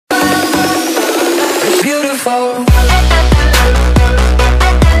fall.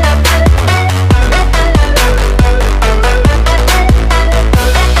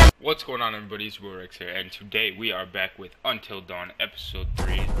 What's going on, everybody? It's Rex here, and today we are back with Until Dawn, episode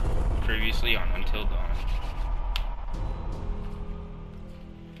 3, previously on Until Dawn.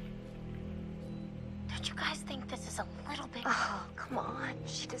 Don't you guys think this is a little bit... Oh, come on.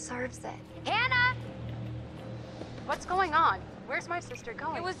 She deserves it. Hannah! What's going on? Where's my sister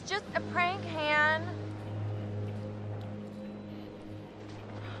going? It was just a prank, Han.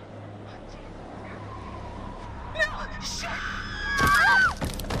 No! Shit!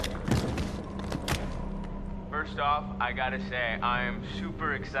 First off, I gotta say, I am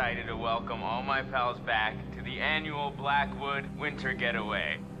super excited to welcome all my pals back to the annual Blackwood Winter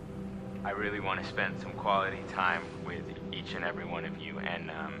Getaway. I really want to spend some quality time with each and every one of you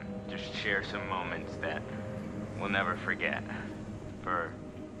and just share some moments that we'll never forget. For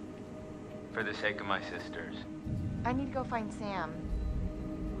the sake of my sisters. I need to go find Sam.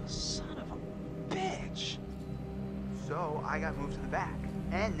 Son of a bitch. So I got moved to the back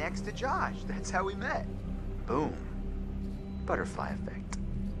and next to Josh. That's how we met. Boom. Butterfly effect.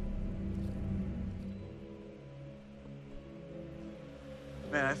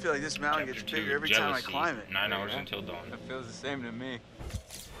 Man, I feel like this mountain Chapter gets 2, bigger every time I Jealousy. climb it. 9 hours until dawn. That feels the same to me.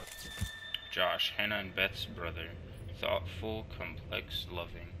 Josh, Hannah and Beth's brother. Thoughtful, complex,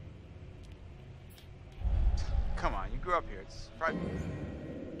 loving. Come on, you grew up here. It's right.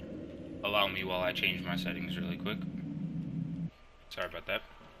 Allow me while I change my settings really quick. Sorry about that.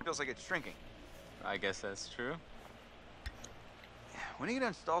 Feels like it's shrinking. I guess that's true. When are you gonna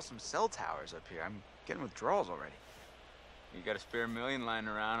install some cell towers up here? I'm getting withdrawals already. You got a spare million lying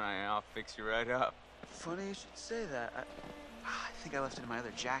around, and I'll fix you right up. Funny you should say that. I think I left it in my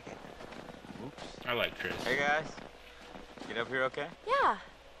other jacket. Oops. I like Chris. Hey guys, get up here okay? Yeah.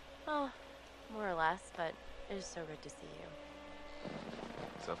 Well, more or less, but it is so good to see you.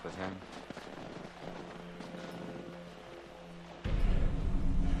 What's up with him?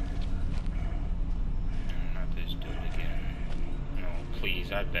 Not this dude again. No,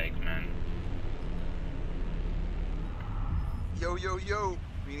 please, I beg, man. Yo, yo, yo.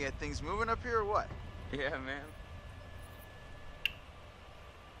 We gonna get things moving up here or what? Yeah, man.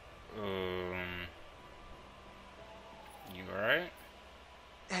 You alright?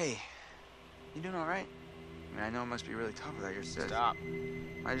 Hey, you doing all right? I mean, I know it must be really tough without your sis. Stop.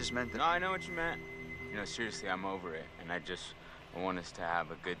 I just meant that. No, I know what you meant. You know, seriously, I'm over it, and I want us to have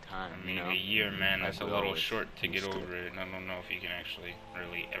a good time. I mean, you know? a year, man, that's a Like we little always short to get used to. over it, and I don't know if you can actually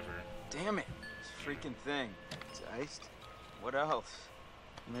really ever. Damn it! This freaking thing. It's iced. What else?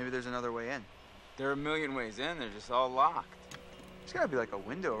 Maybe there's another way in. There are a million ways in. They're just all locked. There's gotta be like a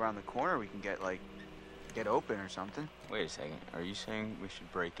window around the corner we can get open or something. Wait a second. Are you saying we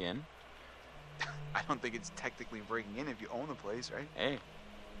should break in? I don't think it's technically breaking in if you own the place, right? Hey,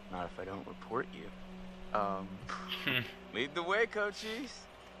 not if I don't report you. Lead the way, coachies.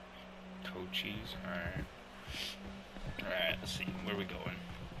 Coachies, alright. Alright, let's see. Where are we going?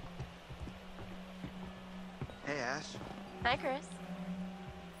 Hey, Ash. Hi, Chris.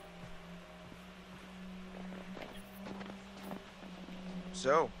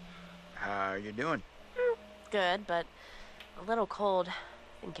 So, how you doing? Good, but a little cold. I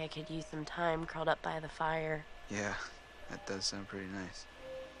think I could use some time curled up by the fire. Yeah, that does sound pretty nice.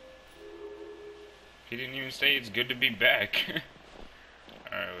 He didn't even say it's good to be back.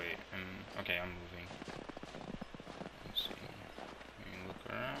 Alright, wait. Okay, I'm moving. Let's see. Let me look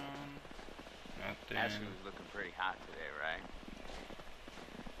around. Nothing. Ashley was looking pretty hot today, right?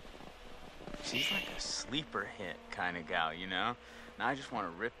 She's like a sleeper hit kind of gal, you know? And I just want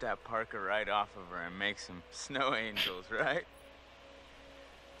to rip that parka right off of her and make some snow angels, right?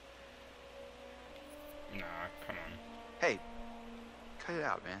 Nah, come on. Hey, cut it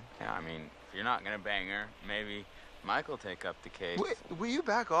out, man. Yeah, I mean, if you're not gonna bang her, maybe Michael'll take up the case. Wait, will you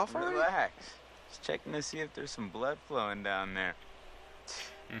back off already? Relax. Just checking to see if there's some blood flowing down there.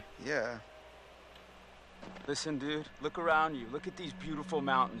 Yeah. Listen, dude, look around you. Look at these beautiful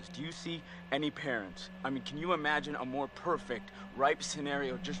mountains. Do you see any parents? I mean, can you imagine a more perfect, ripe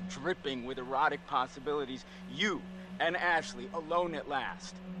scenario just dripping with erotic possibilities? You and Ashley alone at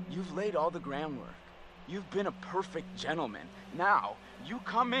last. You've laid all the groundwork. You've been a perfect gentleman. Now, you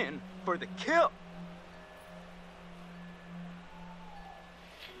come in for the kill.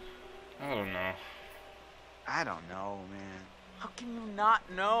 I don't know. I don't know, man. How can you not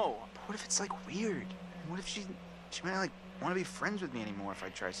know? But what if it's like weird? What if she might not want to be friends with me anymore if I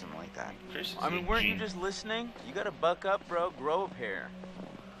try something like that? Chris is I mean, a weren't you G. just listening? You gotta buck up, bro. Grow a pair.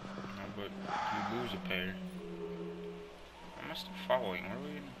 No, but you lose a pair. I'm am I still following? Where are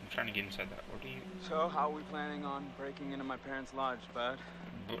we? I'm trying to get inside that. What are you? So, how are we planning on breaking into my parents' lodge, bud?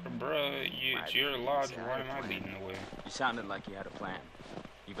 Bruh, it's your lodge. Why am I leading the way? You sounded like you had a plan.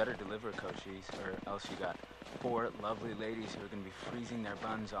 You better deliver, Cochise, or else you got 4 lovely ladies who are gonna be freezing their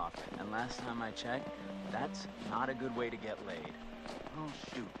buns off. And last time I checked, that's not a good way to get laid. Oh,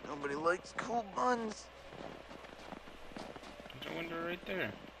 shoot. Nobody likes cool buns. There's a window right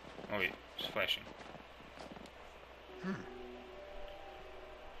there. Oh, wait. It's flashing.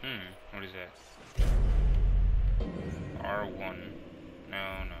 What is that? R1.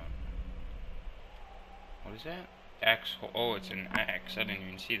 No. What is that? Axe. Oh, it's an axe. I didn't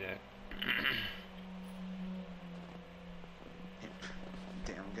even see that.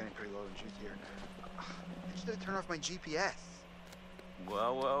 Damn, I'm getting pretty low on juice here. I just had to turn off my GPS.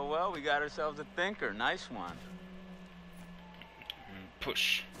 Well, we got ourselves a thinker. Nice one.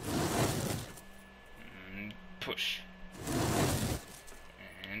 Push. Push.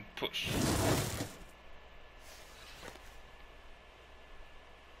 And push.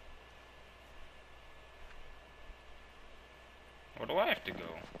 Where do I have to go?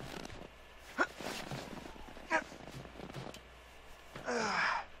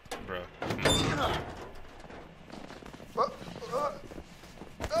 Bro, come on.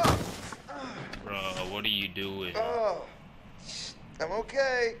 Bro, what are you doing? Oh, I'm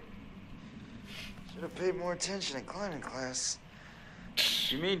okay. Should have paid more attention in climbing class.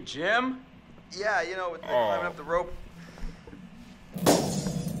 You mean Jim? Yeah, you know, with climbing up the rope.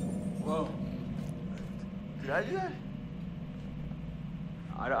 Whoa. Did I do that?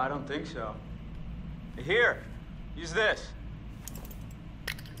 I don't think so. Here, use this.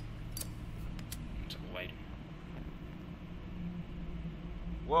 It's a lighter.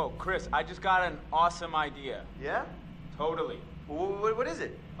 Whoa, Chris, I just got an awesome idea. Yeah? Totally. What is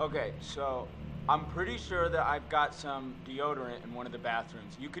it? Okay, so I'm pretty sure that I've got some deodorant in one of the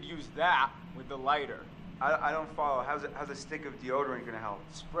bathrooms. You could use that with the lighter. I don't follow. How's a stick of deodorant gonna help?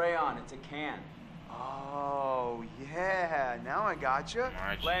 Spray on, it's a can. Oh, yeah. Now I gotcha.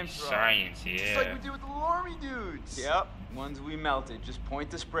 Margie, science, yeah. Just like we did with the little army dudes. Yep, ones we melted. Just point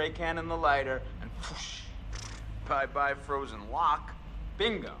the spray can in the lighter and whoosh. Bye-bye frozen lock.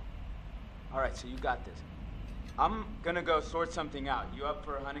 Bingo. All right, so you got this. I'm gonna go sort something out. You up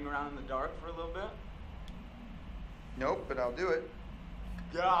for hunting around in the dark for a little bit? Nope, but I'll do it.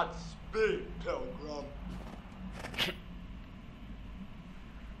 Godspeed, Pilgrim.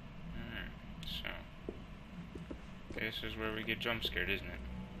 So, this is where we get jump scared, isn't it?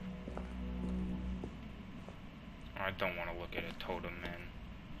 Oh, I don't want to look at a totem, man.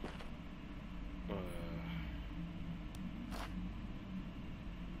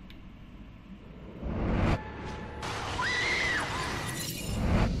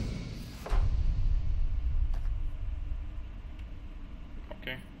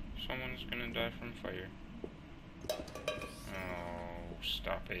 Okay, someone's gonna die from fire. Oh,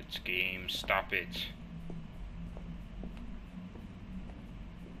 stop it, game, stop it.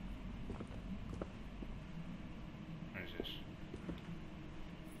 What is this?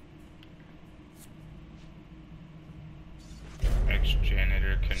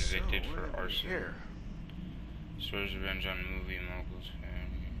 Ex-janitor convicted for arson. Here. Swears revenge on movie moguls.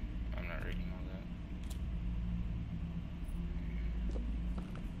 I'm not reading all that.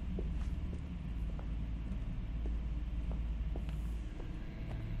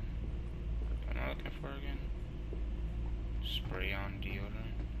 What am I looking for again? Spray on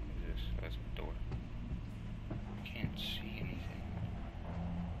deodorant? What is this? That's a door. I can't see anything.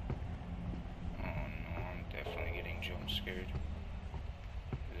 Oh no, I'm definitely getting jump scared.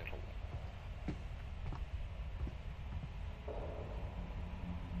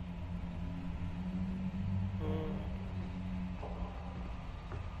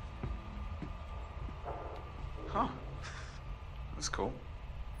 Huh. That's cool.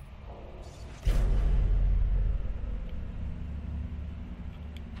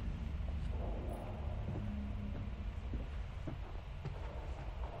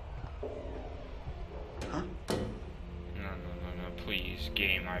 Huh? No, please,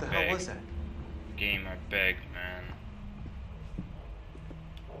 game, I What the beg. hell was that? Game, I beg, man.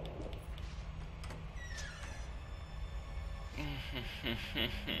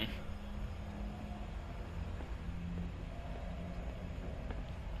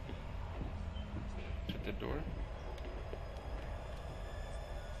 Is it the door?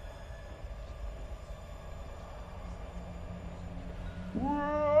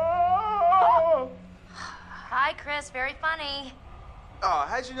 Hi, Chris. Very funny. Oh,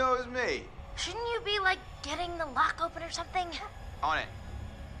 how'd you know it was me? Shouldn't you be, like, getting the lock open or something? On it.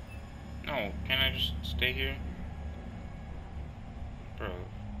 No, can I just stay here?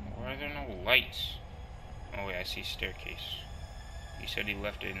 no lights. Oh wait, I see staircase. He said he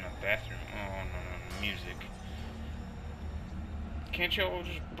left it in the bathroom. Oh no, music. Can't y'all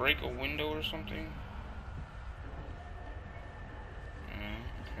just break a window or something?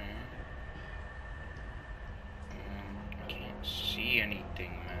 Okay. I can't see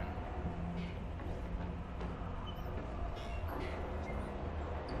anything, man.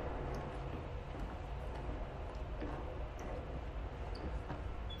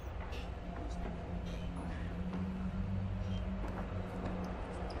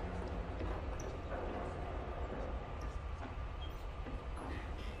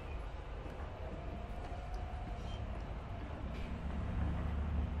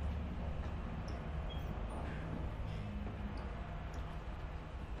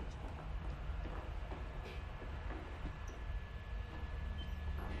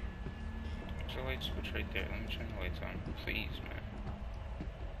 There's a light switch right there. Let me turn the lights on. Please, man.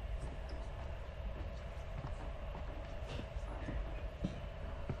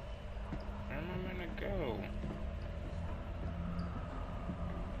 Where am I gonna go?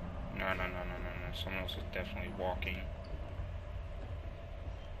 No. Someone else is definitely walking.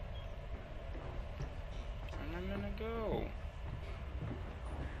 Where am I gonna go?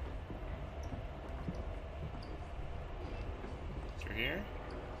 Through here?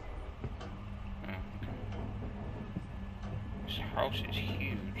 This house is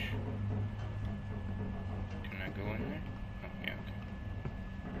huge. Can I go in there? Oh, yeah, okay.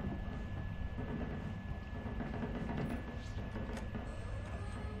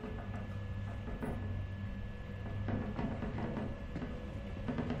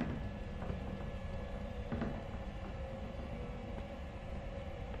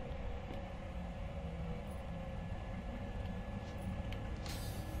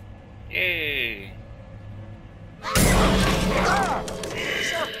 Yay!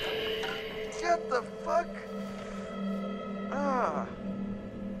 Shut the fuck? Ah.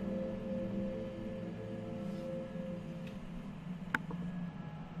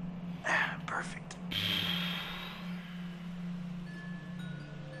 Perfect.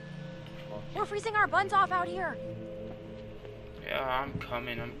 We're freezing our buns off out here. Yeah, I'm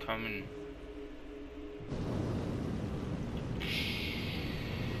coming.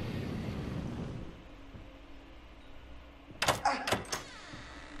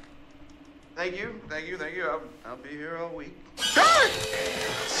 Thank you. I'll be here all week.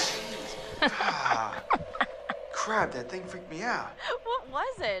 Crap, that thing freaked me out. What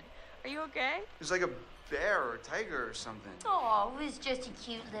was it? Are you okay? It was like a bear or a tiger or something. Oh, it was just a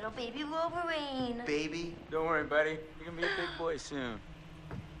cute little baby Wolverine. Baby? Don't worry, buddy. You're gonna be a big boy soon.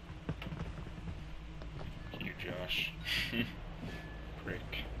 You, Josh.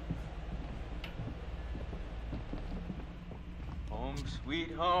 Prick. Home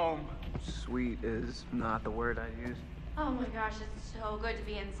sweet home. Sweet is not the word I use. Oh my gosh, it's so good to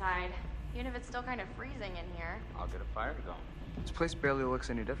be inside. Even if it's still kind of freezing in here. I'll get a fire going. This place barely looks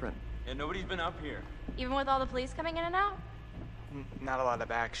any different. Yeah, nobody's been up here. Even with all the police coming in and out? Not a lot of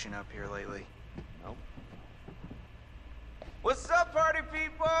action up here lately. Nope. What's up, party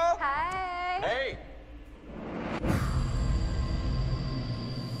people? Hi. Hey!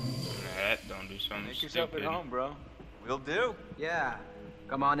 That don't do something Make yourself stupid. at home, bro. Will do. Yeah,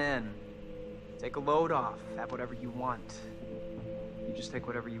 come on in. Take a load off. Have whatever you want. You just take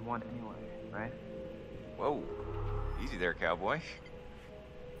whatever you want anyway, right? Whoa. Easy there, cowboy.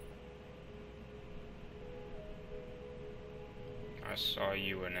 I saw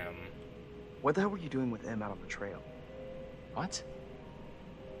you and What the hell were you doing with M out on the trail? What?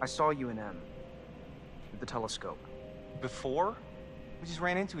 I saw you and M. With the telescope. Before? We just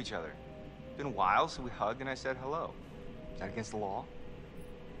ran into each other. It's been a while, so we hugged and I said hello. Is that against the law?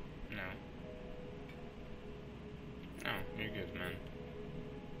 No. No, you're good, man.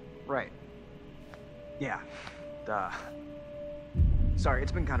 Right. Yeah. Duh. Sorry,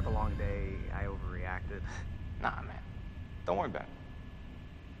 it's been kind of a long day. I overreacted. Nah, man. Don't worry about it.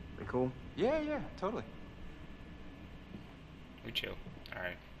 We cool? Yeah, totally. We chill.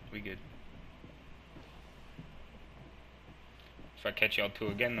 Alright, we good. If I catch y'all two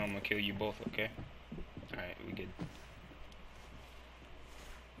again, though, I'm gonna kill you both, okay? Alright, we good.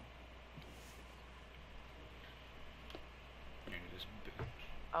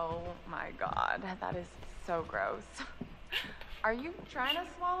 Oh my god, that is so gross. Are you trying to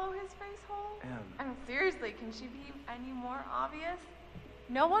swallow his face whole? I mean, seriously, can she be any more obvious?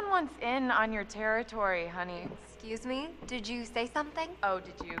 No one wants in on your territory, honey. Excuse me? Did you say something? Oh,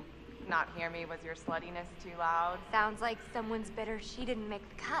 did you not hear me? Was your sluttiness too loud? Sounds like someone's bitter she didn't make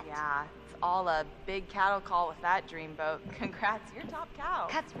the cut. Yeah, it's all a big cattle call with that dreamboat. Congrats, you're top cow.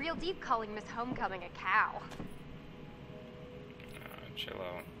 Cuts real deep calling Miss Homecoming a cow. Chill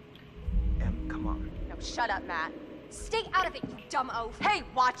out. Em, come on. No, shut up, Matt. Stay out of it, you dumb oaf. Hey,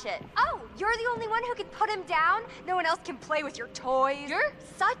 watch it. Oh, you're the only one who can put him down? No one else can play with your toys? You're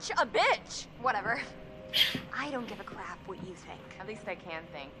such a bitch. Whatever. I don't give a crap what you think. At least I can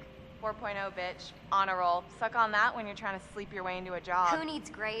think. 4.0, bitch. On a roll. Suck on that when you're trying to sleep your way into a job. Who needs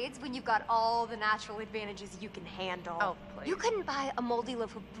grades when you've got all the natural advantages you can handle? Oh, please. You couldn't buy a moldy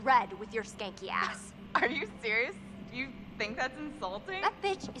loaf of bread with your skanky ass. Are you serious? Do you think that's insulting? That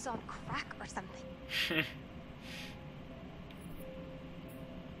bitch is on crack or something.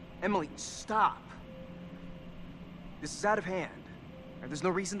 Emily, stop. This is out of hand. There's no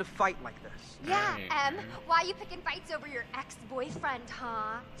reason to fight like this. Yeah, Em. Why you picking fights over your ex-boyfriend,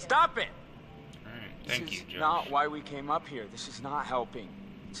 huh? Stop it! Alright, thank you, This is Josh. not why we came up here. This is not helping.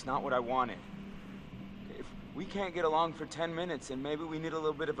 It's not what I wanted. If we can't get along for 10 minutes, then maybe we need a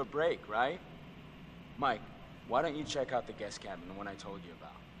little bit of a break, right? Mike, why don't you check out the guest cabin, the one I told you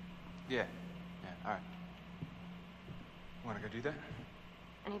about? Yeah, all right. Wanna go do that?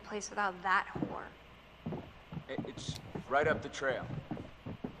 Any place without that whore. It's right up the trail.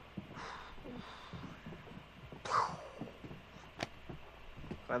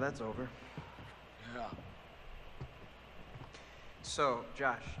 Glad that's over. Yeah. So,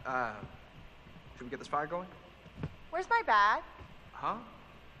 Josh, should we get this fire going? Where's my bag? Huh?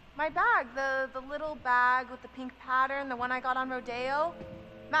 My bag, the little bag with the pink pattern, the one I got on Rodeo.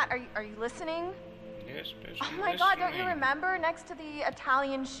 Matt, are you listening? Yes, bitch. Oh my God, don't you remember next to the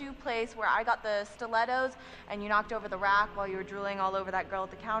Italian shoe place where I got the stilettos and you knocked over the rack while you were drooling all over that girl at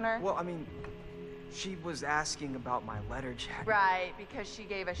the counter? Well, I mean, she was asking about my letter jacket. Right, because she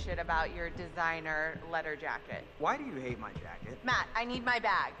gave a shit about your designer letter jacket. Why do you hate my jacket? Matt, I need my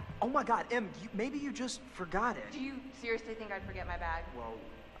bag. Oh my God, Em, maybe you just forgot it. Do you seriously think I'd forget my bag? Well,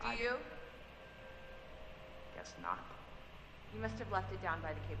 Do you? Guess not. You must have left it down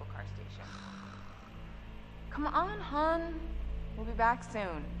by the cable car station. Come on, hon. We'll be back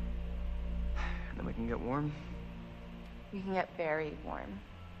soon. Then we can get warm. We can get very warm.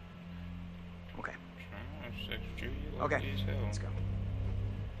 Okay. Okay, let's go.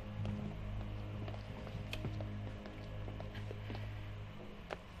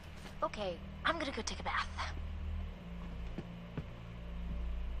 Okay, I'm gonna go take a bath.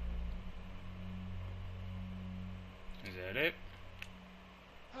 Is that it?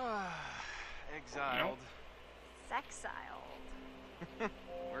 Exiled. Sexiled.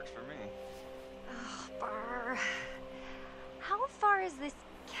 Works for me. Ugh, Burr. How far is this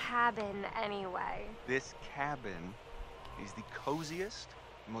cabin anyway? This cabin is the coziest,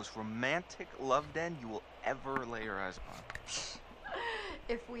 most romantic love den you will ever lay your eyes upon.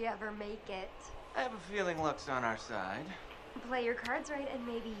 If we ever make it. I have a feeling luck's on our side. Play your cards right and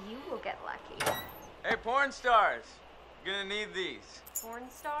maybe you will get lucky. Hey, porn stars. Gonna need these. Porn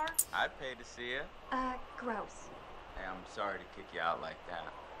star? I'd pay to see you. Gross. Hey, I'm sorry to kick you out like that.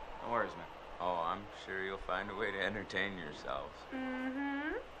 No worries, man. Oh, I'm sure you'll find a way to entertain yourselves.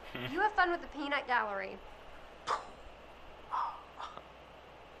 Mm-hmm. You have fun with the peanut gallery.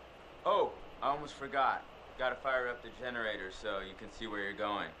 Oh, I almost forgot. Gotta fire up the generator so you can see where you're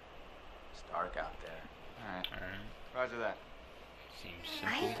going. It's dark out there. All right. Alright. Roger that. Seems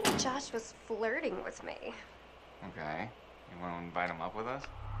I simple. think Josh was flirting with me. Okay. You want to invite him up with us?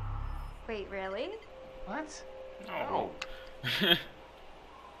 Wait, really? What? No.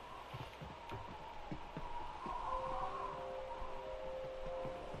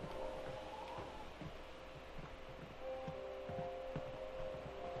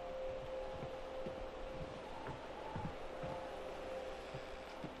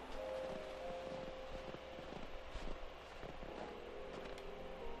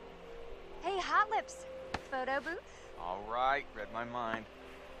 Hey, Hot Lips. Photo booth? All right. Read my mind.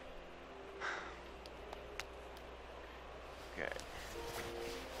 Okay.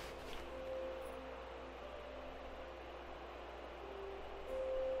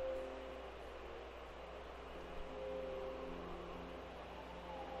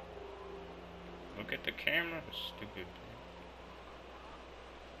 Look at the camera, stupid.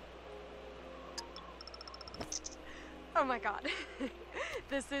 Oh my god.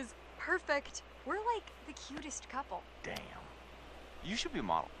 This is perfect. We're like the cutest couple. Damn. You should be a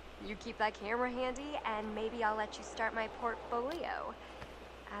model. You keep that camera handy, and maybe I'll let you start my portfolio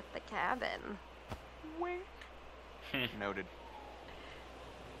at the cabin. Wink. Noted.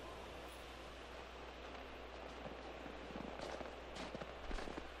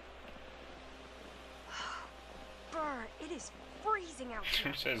 It is freezing out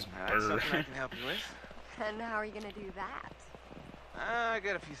here. It says That's burr. something I can help you with. And how are you gonna do that? I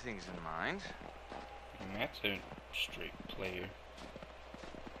got a few things in mind. And that's a straight player.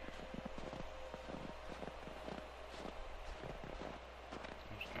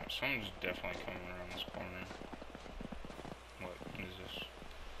 Someone's definitely coming around this corner. What is this?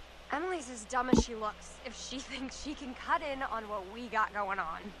 Emily's as dumb as she looks if she thinks she can cut in on what we got going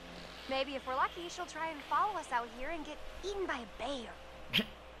on. Maybe if we're lucky, she'll try and follow us out here and get eaten by a bear.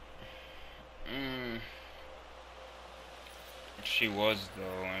 She was,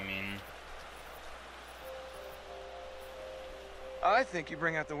 though, I mean... I think you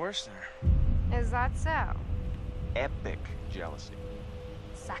bring out the worst in her. Is that so? Epic jealousy.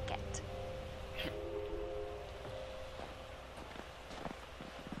 Suck it.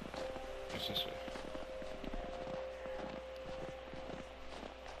 What's this way?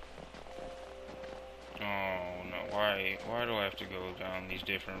 Oh, no, why do I have to go down these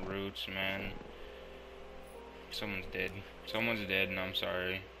different routes, man? Someone's dead. Someone's dead, and I'm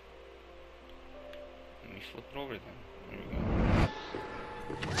sorry. Let me flip it over then. There we go.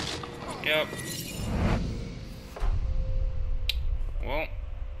 Yep. Well.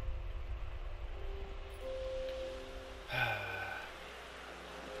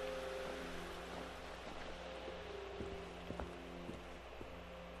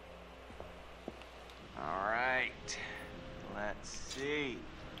 All right. Let's see.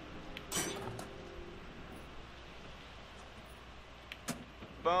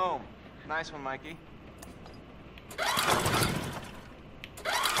 Boom. Nice one, Mikey.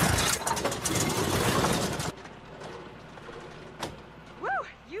 Woo!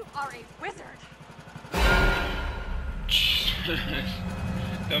 You are a wizard.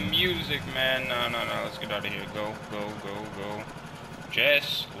 The music, man. No. Let's get out of here. Go.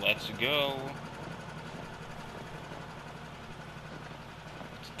 Jess, let's go.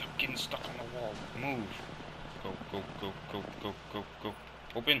 Stop getting stuck on the wall. Move. Go.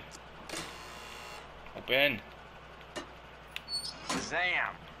 Open.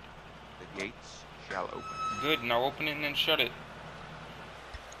 Zam. The gates shall open. Good. Now open it and then shut it.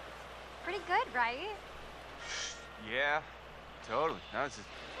 Pretty good, right? Yeah, totally. No, this is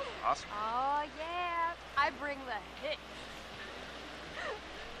awesome. Oh, yeah. I bring the hit.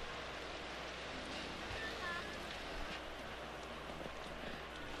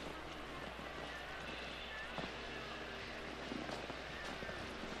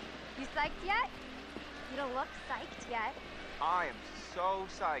 You psyched yet? You don't look psyched yet. I am so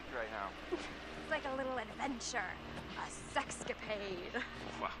psyched right now. It's like a little adventure. A sexcapade.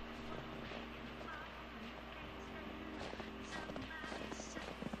 Wow.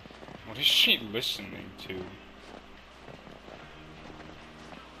 What is she listening to?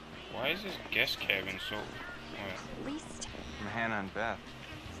 Why is this guest cabin so... What? At least From Hannah and Beth.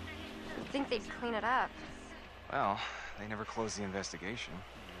 I think they'd clean it up. Well, they never closed the investigation.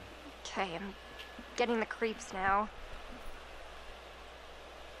 Okay, I'm getting the creeps now.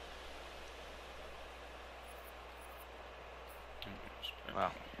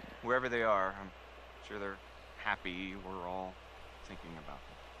 Well, wherever they are, I'm sure they're happy we're all thinking about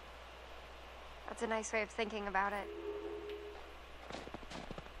them. That's a nice way of thinking about it.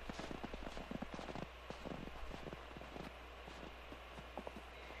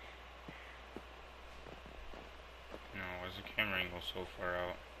 No, why is the camera angle so far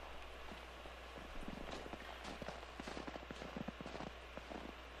out?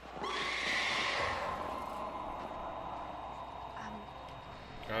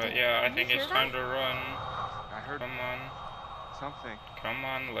 Yeah, I think it's time to run. I heard Come on. something. Come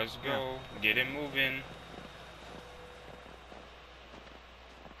on, let's go. Get it moving.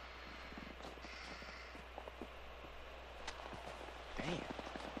 Damn.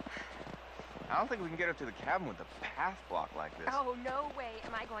 I don't think we can get up to the cabin with a path block like this. Oh, no way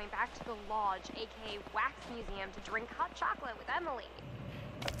am I going back to the lodge, aka Wax Museum, to drink hot chocolate with Emily.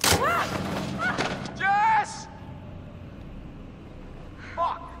 Jess!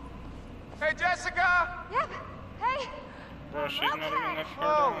 Fuck! Hey, Jessica! Yep. Hey. Bro, she's not even that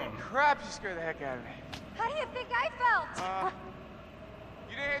far Holy down. crap, you scared the heck out of me. How do you think I felt?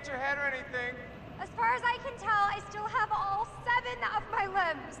 You didn't hit your head or anything. As far as I can tell, I still have all 7 of my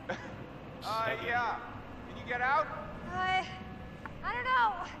limbs. Yeah. Can you get out? I don't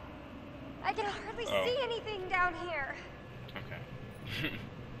know. I can hardly see anything down here. Okay.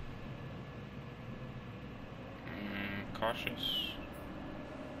 Cautious.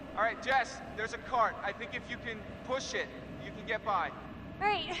 All right, Jess, there's a cart. I think if you can push it, you can get by.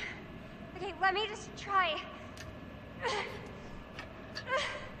 Right. Okay, let me just try.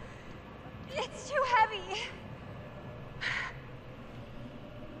 It's too heavy.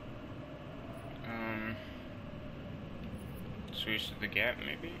 Switch to the gap,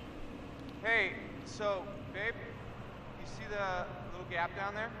 maybe? Hey, so, babe, you see the little gap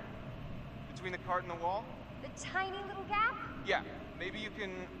down there? Between the cart and the wall? The tiny little gap? Yeah, maybe you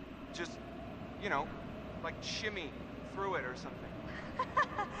can just, you know, like shimmy through it or something.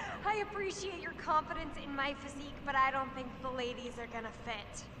 I appreciate your confidence in my physique, but I don't think the ladies are gonna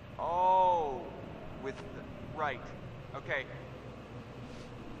fit. Oh, with the, right. Okay.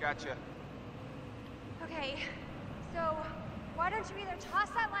 Gotcha. Okay, so why don't you either toss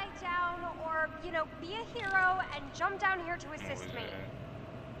that light down or, you know, be a hero and jump down here to assist me.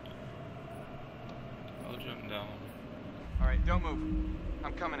 I'll jump down. All right, don't move.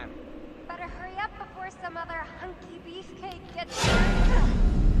 I'm coming in. Better hurry up before some other hunky beefcake gets hurt.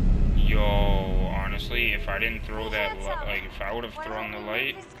 Yo, honestly, if I didn't throw that, like, if I would have thrown the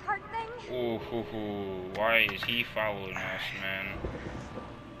light. This cart thing? Ooh, hoo, hoo. Why is he following us, man?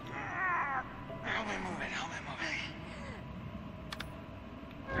 Help me move it, help me move it.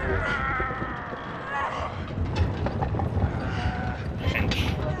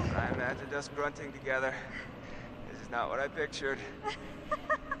 I imagined us grunting together. This is not what I pictured.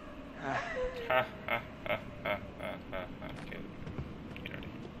 Ha ha ha ha ha ha ha. Get out of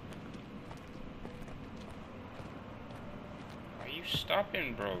here. Why are you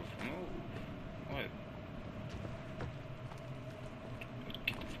stopping, bro? Move. What?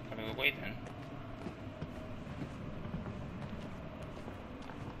 Get the fuck out of the way then.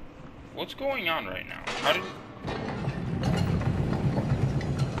 What's going on right now? How did...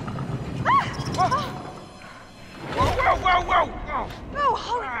 Whoa, whoa, whoa, whoa! Oh,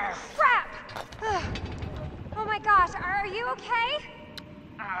 holy crap! Oh my gosh, are you okay?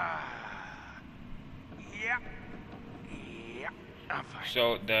 Yeah. Yeah, I'm fine.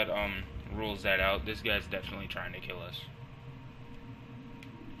 So that rules that out. This guy's definitely trying to kill us.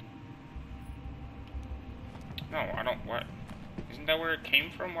 No, I don't. What? Isn't that where it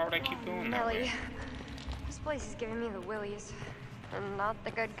came from? Why would I keep going that way? Millie, this place is giving me the willies. And not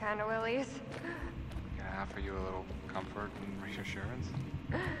the good kind of willies. Can I offer you a little comfort and reassurance?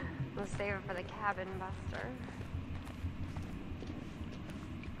 We'll save it for the cabin buster.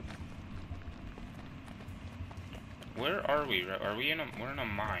 Where are we? Are we in a? We're in a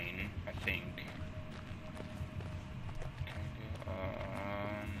mine, I think.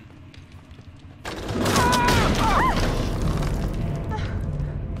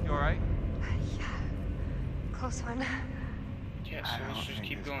 You alright? Yeah. Close one. Yeah, so let's just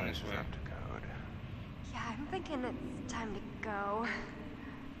keep going this way. Yeah, I'm thinking it's time to go.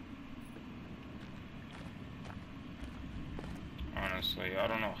 Honestly, I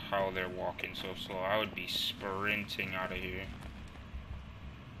don't know how they're walking so slow. I would be sprinting out of here.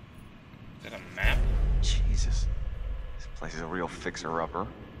 Is that a map? Jesus. This place is a real fixer-upper.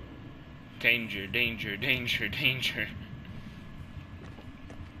 Danger, danger, danger, danger.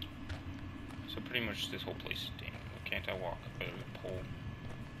 So pretty much this whole place is dangerous. Can't I walk up a pole?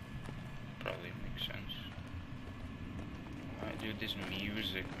 Probably makes sense. Alright, dude, this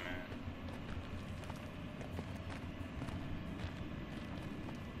music, man.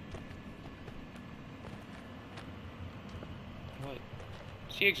 What?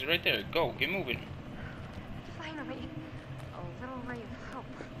 See exit right there. Go, get moving. Finally, a little ray of hope.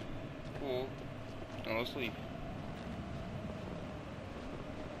 Cool. Now let's leave.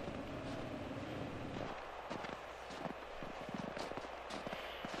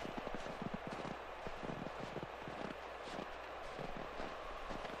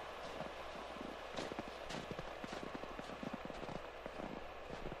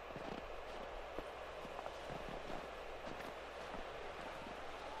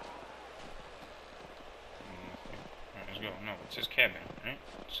 Go. No, it says cabin, right?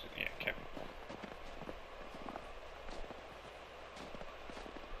 Yeah, cabin.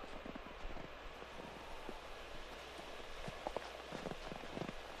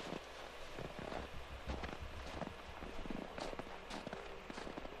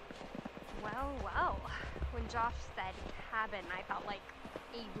 Well, well. When Josh said cabin, I felt like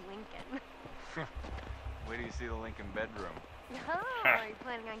Abe Lincoln. Wait till you see the Lincoln bedroom. Oh, are you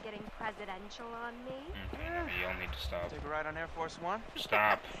planning on getting presidential on me? You'll need to stop. Take a ride on Air Force One?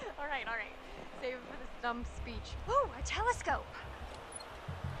 Stop. All right. Save it for this dumb speech. Ooh, a telescope.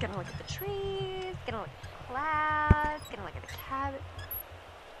 Gonna look at the trees, gonna look at the clouds, gonna look at the cabin.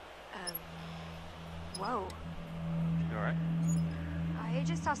 Whoa. You alright? I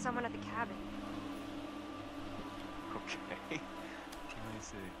just saw someone at the cabin. Okay. Let me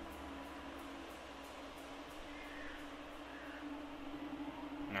see.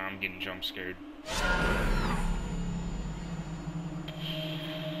 No, I'm getting jump scared.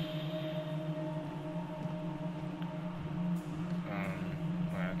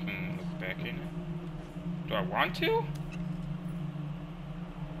 back in it. Do I want to?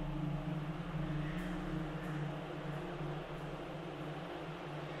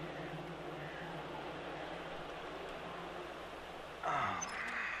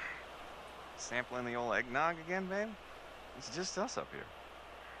 Sampling the old eggnog again, babe? It's just us up here.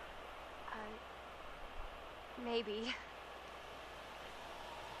 Maybe.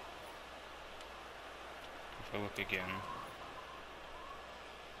 If I look again.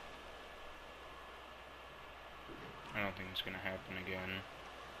 I don't think it's gonna happen again.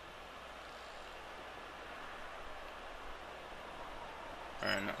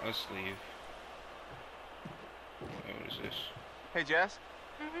 Alright, now let's leave. What is this? Hey, Jess.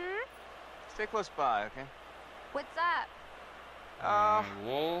 Mm-hmm. Stay close by, okay? What's that?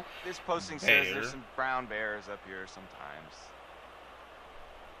 Wolf. This posting bear. says there's some brown bears up here sometimes.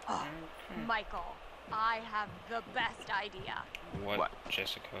 Oh, Michael, I have the best idea. What,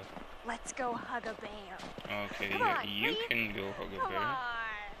 Jessica? Let's go hug a bear. Okay, Come yeah, on, you please. can go hug a Come bear. on.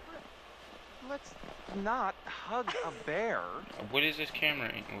 Let's not hug a bear. What is this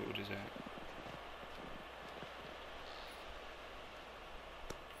camera? What is that?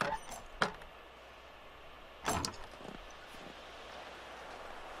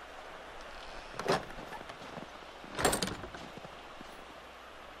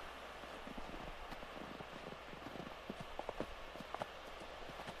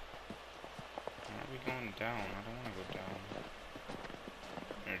 Going down. I don't want to go down.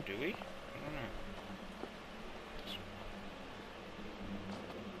 Or do we? I don't know.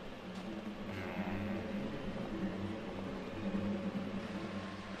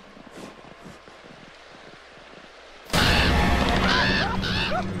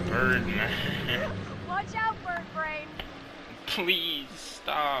 Bird man. Watch out, bird brain. Please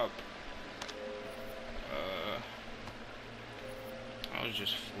stop. I was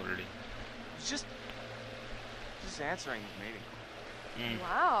just flirting. Just answering his meeting.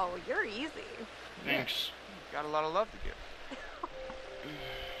 Wow, you're easy. Thanks. Yeah, got a lot of love to give. I'm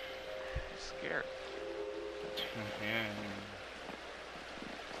scared. Yeah.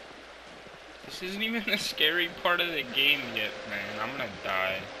 This isn't even the scary part of the game yet, man. I'm gonna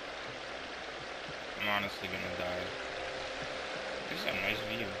die. I'm honestly gonna die. This is a nice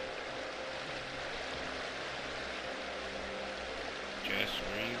view. Jess,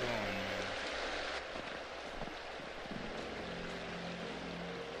 where are you going, man?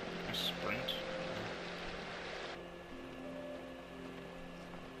 A sprint?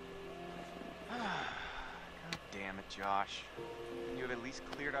 God damn it, Josh. Can you have at least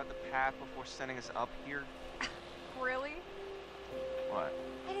cleared out the path before sending us up here? Really? What?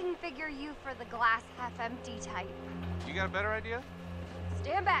 I didn't figure you for the glass half empty type. You got a better idea?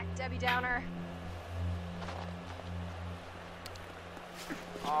 Stand back, Debbie Downer.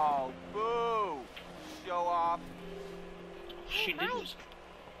 Oh, boo! Show off. She Mike, didn't.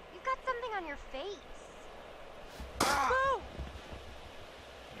 you've got something on your face. Ah! Boo!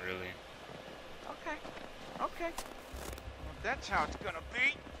 Really? Okay. Okay. Well, that's how it's gonna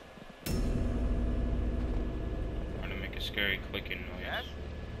be. I'm gonna make a scary clicking noise. Yes?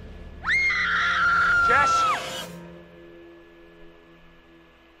 Jess!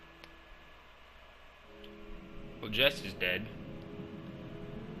 Well, Jess is dead.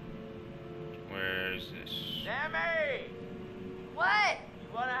 Where is this? Sammy! What? You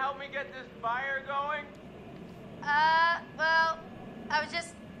wanna help me get this fire going? Well, I was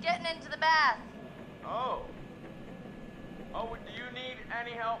just getting into the bath. Oh. Oh, do you need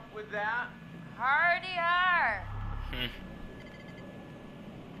any help with that? Hardy har.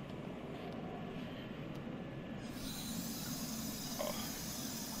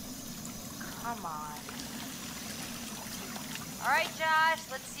 Come on. All right, Josh,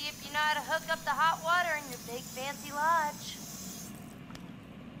 let's see if you know how to hook up the hot water in your big fancy lodge.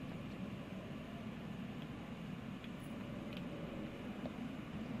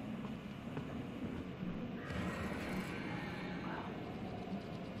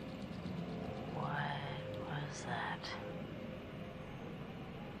 What was that?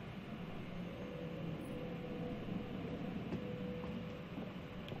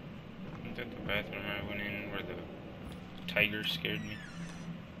 Isn't that the bathroom I went in where the tiger scared me?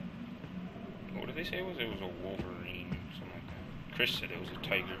 What did they say it was? It was a wolverine, something like that. Chris said it was a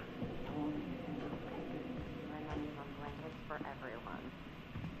tiger. Blankets for everyone.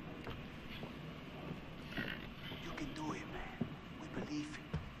 You can do it, man. We believe in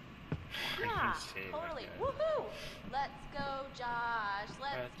you. Yeah, Say it like totally. that. Woohoo! Let's go, Josh.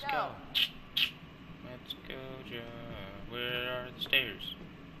 Let's go. Let's go, Josh. Where are the stairs?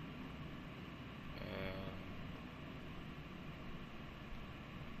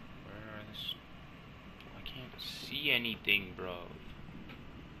 Where are see anything, bro.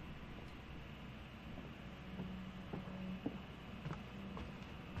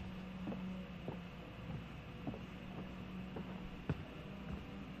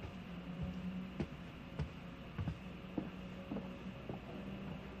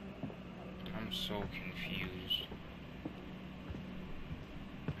 I'm so confused.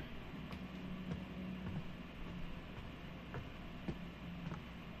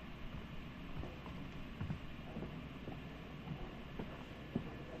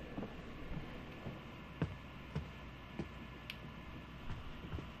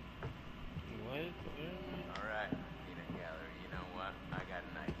 Alright, peanut gallery, you know what? I got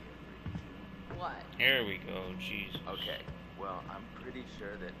an idea for you two. What? Here we go, Jesus. Okay, well, I'm pretty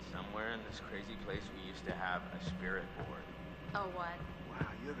sure that somewhere in this crazy place we used to have a spirit board. Oh, what? Wow,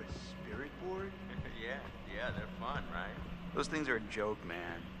 you have a spirit board? Yeah, they're fun, right? Those things are a joke,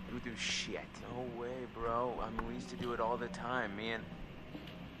 man. They don't do shit. No way, bro. I mean, we used to do it all the time. Me and...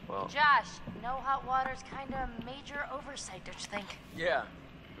 Well... Josh, no hot water's kinda major oversight, don't you think? Yeah.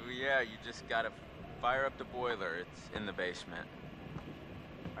 Yeah, you just gotta fire up the boiler. It's in the basement.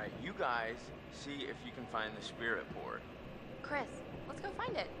 Alright, you guys see if you can find the spirit board. Chris, let's go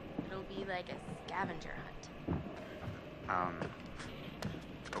find it. It'll be like a scavenger hunt.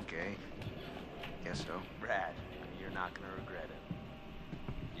 Okay. Guess so. Rad. You're not gonna regret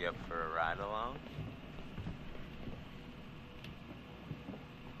it. You up for a ride along?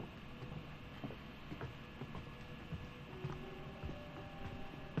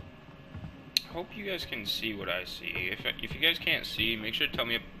 Hope you guys can see what I see. If you guys can't see, make sure to tell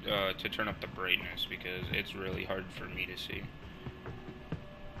me to turn up the brightness because it's really hard for me to see.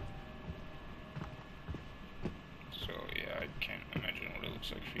 So yeah, I can't imagine what it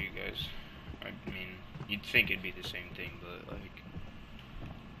looks like for you guys. I mean, you'd think it'd be the same thing, but like...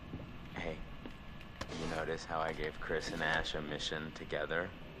 Hey, you notice how I gave Chris and Ash a mission together?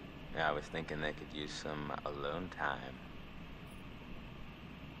 Yeah, I was thinking they could use some alone time.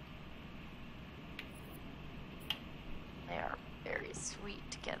 They are very sweet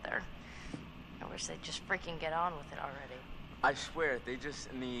together. I wish they'd just freaking get on with it already. I swear, they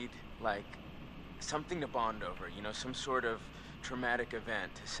just need, like, something to bond over, you know, some sort of traumatic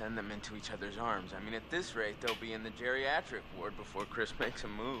event to send them into each other's arms. I mean, at this rate, they'll be in the geriatric ward before Chris makes a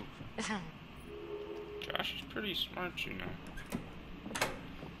move. Josh is pretty smart, you know.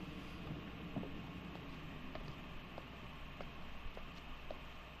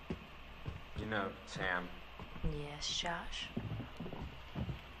 You know, Sam, Yes, Josh?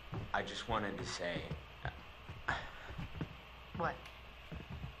 I just wanted to say, What?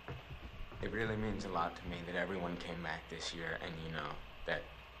 it really means a lot to me that everyone came back this year and, you know, that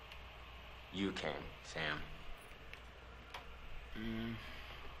you came, Sam.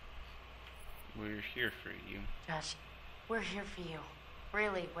 We're here for you. Josh, we're here for you.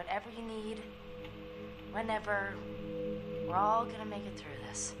 Really, whatever you need, whenever, we're all gonna make it through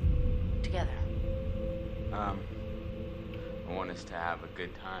this. Together. I want us to have a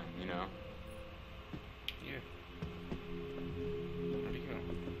good time, you know? Yeah. Where'd he go?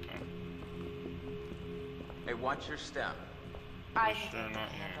 Oh. Hey, watch your step. I think Sure I can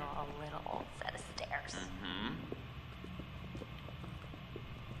not handle a little set of stairs. Mm-hmm.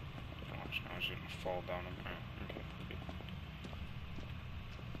 Watch, now I was gonna fall down him. Oh, okay, good.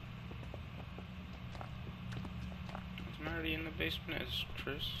 Isn't I already in the basement as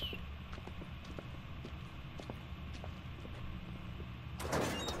Chris?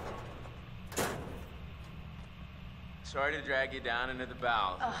 Sorry to drag you down into the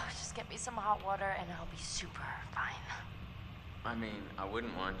bowels. Oh, just get me some hot water and I'll be super fine. I mean, I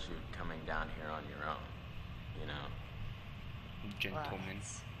wouldn't want you coming down here on your own, you know? Well, Gentleman.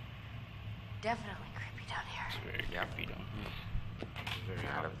 it's definitely creepy down here. It's very creepy down here. It's very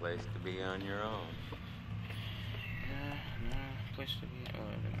Not a hot. place to be on your own. Yeah, no place to be. Oh,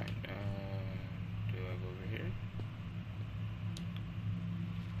 never mind. Do I go over here?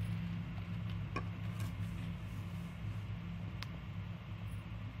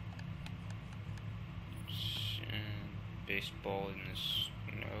 Baseball in the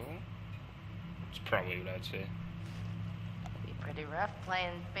snow? That's probably what I'd say. Be pretty rough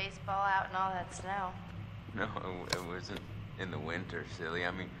playing baseball out in all that snow. No, it wasn't in the winter, silly.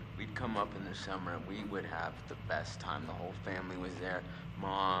 I mean, we'd come up in the summer and we would have the best time. The whole family was there.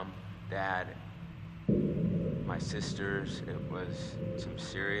 Mom, Dad, my sisters. It was some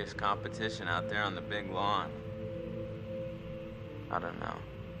serious competition out there on the big lawn. I don't know.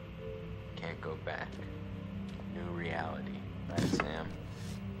 Can't go back. New reality. Right, Sam?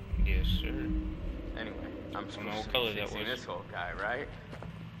 Yes, sir. Anyway, I'm Don't know supposed what to color be that fixing was. this whole guy, right?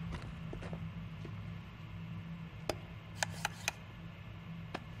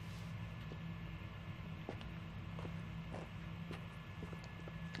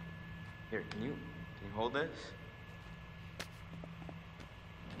 hold this?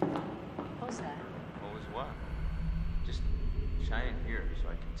 What was that? What was what? Just shine it here so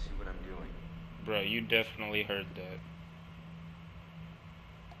I can see what I'm doing. Bro, you definitely heard that.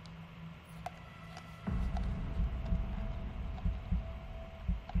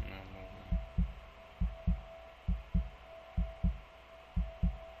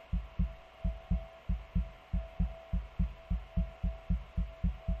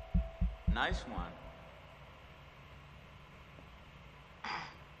 Nice one.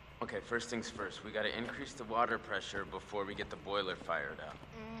 Okay, first things first. We gotta increase the water pressure before we get the boiler fired up.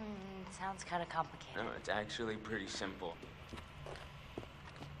 Sounds kind of complicated. No, it's actually pretty simple.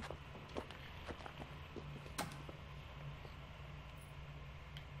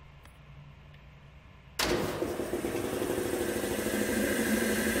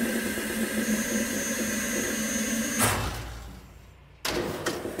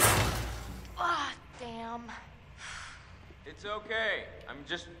 Ah, damn. It's okay. I'm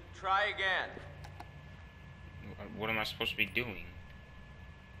just try again. What am I supposed to be doing?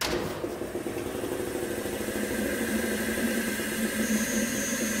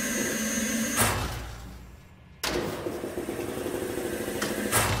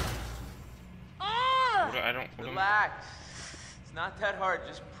 Relax. It's not that hard.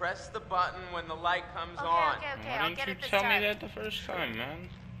 Just press the button when the light comes on. Okay, Why I'll didn't get you it this tell time. me that the first time, man?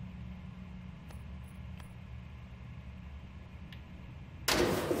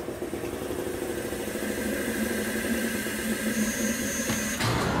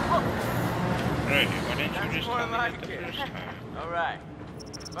 Right, why didn't you just tell me that the first time? Alright.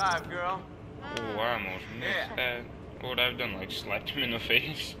 5, girl. Oh, I almost missed that. What would I have done? Like, slapped him in the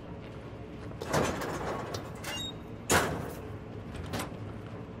face?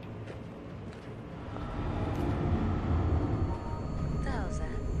 What the hell is that?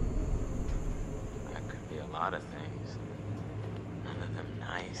 That could be a lot of things. None of them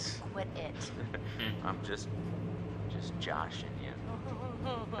nice. Quit it. I'm just joshing you.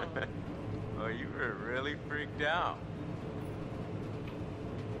 Oh, you were really freaked out.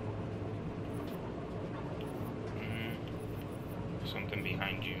 Something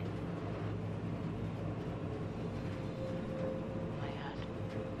behind you. Oh my god.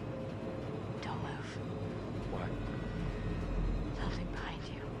 Don't move. What? Something behind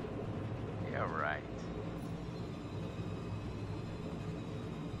you. Yeah, right.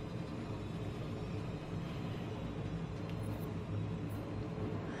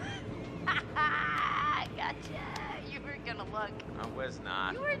 I gotcha. You were gonna look. I was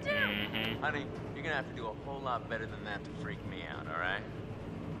not. You were too. Honey, you're gonna have to do a whole lot better than that to freak me out, alright?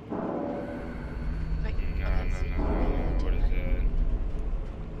 Wait, No. okay, What is that?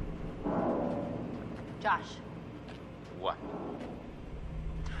 Josh, What?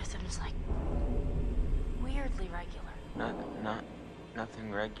 the rhythm's like weirdly regular.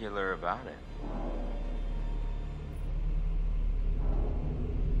 Nothing regular about it.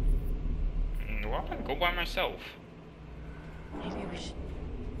 Why would I go by myself? Maybe we should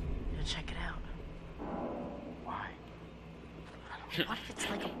check it out. Why? I don't know. What if it's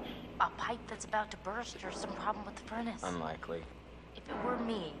like a pipe that's about to burst or some problem with the furnace? Unlikely. If it were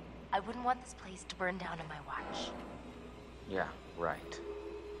me, I wouldn't want this place to burn down on my watch. Yeah, right.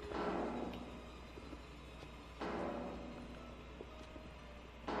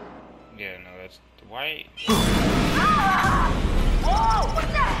 Yeah, no, that's... Why? Whoa! What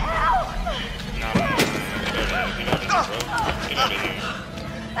the hell? No. Get out of here, bro. Get out of here.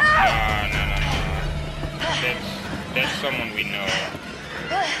 No. That's someone we know.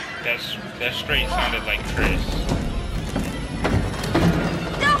 That straight sounded like Chris.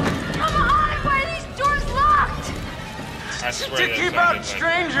 No! Come on! Why are these doors locked? I swear To that keep sounded out like,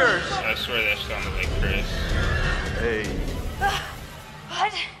 strangers! I swear that sounded like Chris. Hey.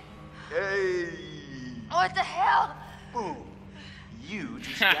 What? Hey. What the hell? Boom. You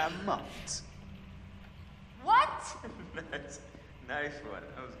just got muffed. What? Nice one.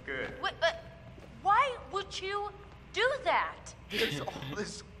 That was good. Wait, why would you do that? There's all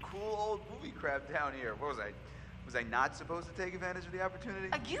this cool old movie crap down here. What was I? Was I not supposed to take advantage of the opportunity?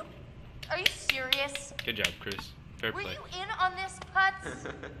 Are you serious? Good job, Chris. Fair Were play. you in on this,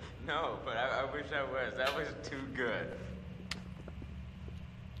 Putz? No, but I wish I was. That was too good.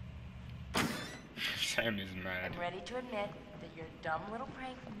 Sam is mad. I'm ready to admit that your dumb little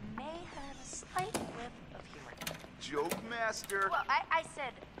prank may have a slight whiff of humor. Joke master. Well, I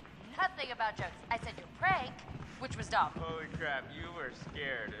said nothing about jokes. I said your prank, which was dumb. Holy crap, you were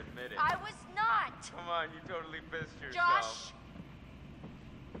scared. Admit it. I was not. Come on, you totally pissed yourself. Josh!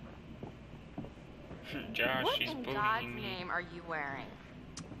 Josh, What she's in bullying God's me. name are you wearing?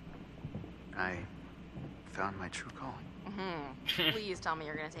 I found my true calling. Please tell me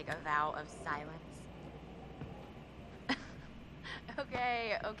you're gonna take a vow of silence.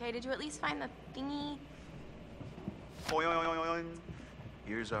 Okay, did you at least find the thingy?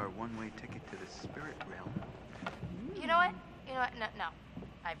 Here's our one-way ticket to the spirit realm. You know what? No.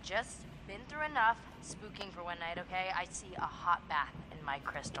 I've just been through enough spooking for one night, okay? I see a hot bath in my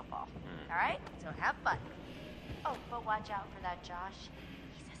crystal ball. All right? So have fun. Oh, but watch out for that Josh.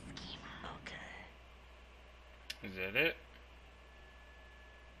 He's a schemer. Okay. Is that it?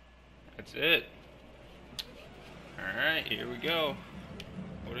 That's it. Alright, here we go.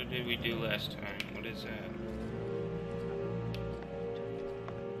 What did we do last time? What is that?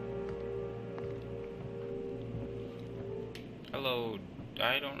 Hello,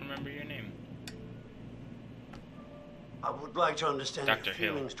 I don't remember your name. I would like to understand Dr. your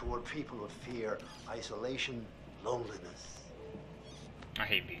Hill. feelings toward people who fear isolation, loneliness. I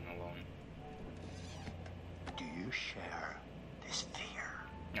hate being alone. Do you share this fear?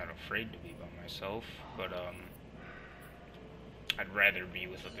 Not afraid to be by myself, but I'd rather be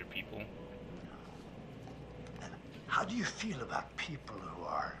with other people. And how do you feel about people who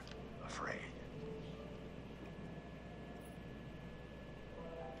are afraid?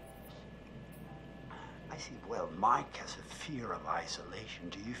 I see. Well, Mike has a fear of isolation.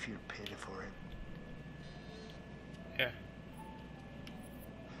 Do you feel pity for him? Yeah.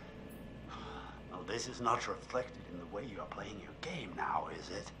 Well, this is not reflected in the way you are playing your game now, is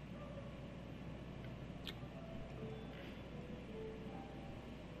it?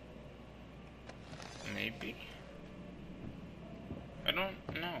 Maybe. I don't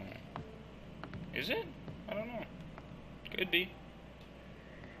know. Is it? I don't know. Could be.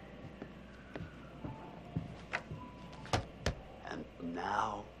 And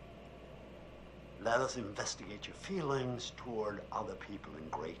now, let us investigate your feelings toward other people in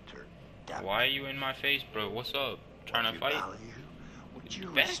greater depth. Why are you in my face, bro? What's up? Trying to fight? Would you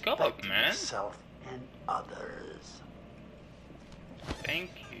Back respect up, man. yourself and others?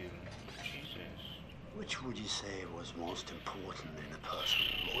 Thank you. Jesus. Which would you say was most important in a person,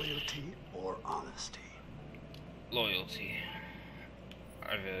 loyalty or honesty? Loyalty.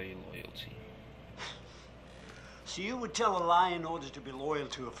 I value loyalty. So you would tell a lie in order to be loyal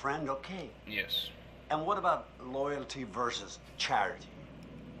to a friend, okay? Yes. And what about loyalty versus charity?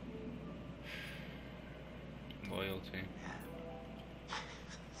 Loyalty.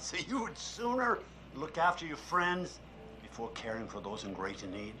 So you would sooner look after your friends before caring for those in greater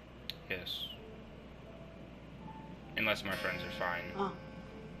need? Yes. Unless my friends are fine. Huh.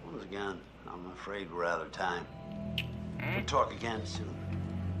 Once again, I'm afraid we're out of time. We'll talk again soon.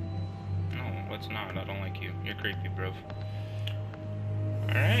 No, let's not. I don't like you. You're creepy, bro.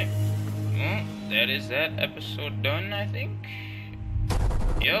 Alright. Well, that is that episode done, I think.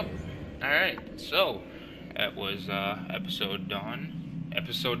 Yep. Alright, so that was episode Dawn.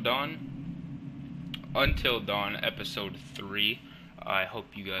 Until Dawn, episode 3. I hope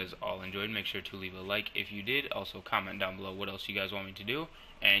you guys all enjoyed. Make sure to leave a like if you did. Also comment down below what else you guys want me to do.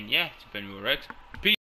 And yeah, it's been Rex. Peace.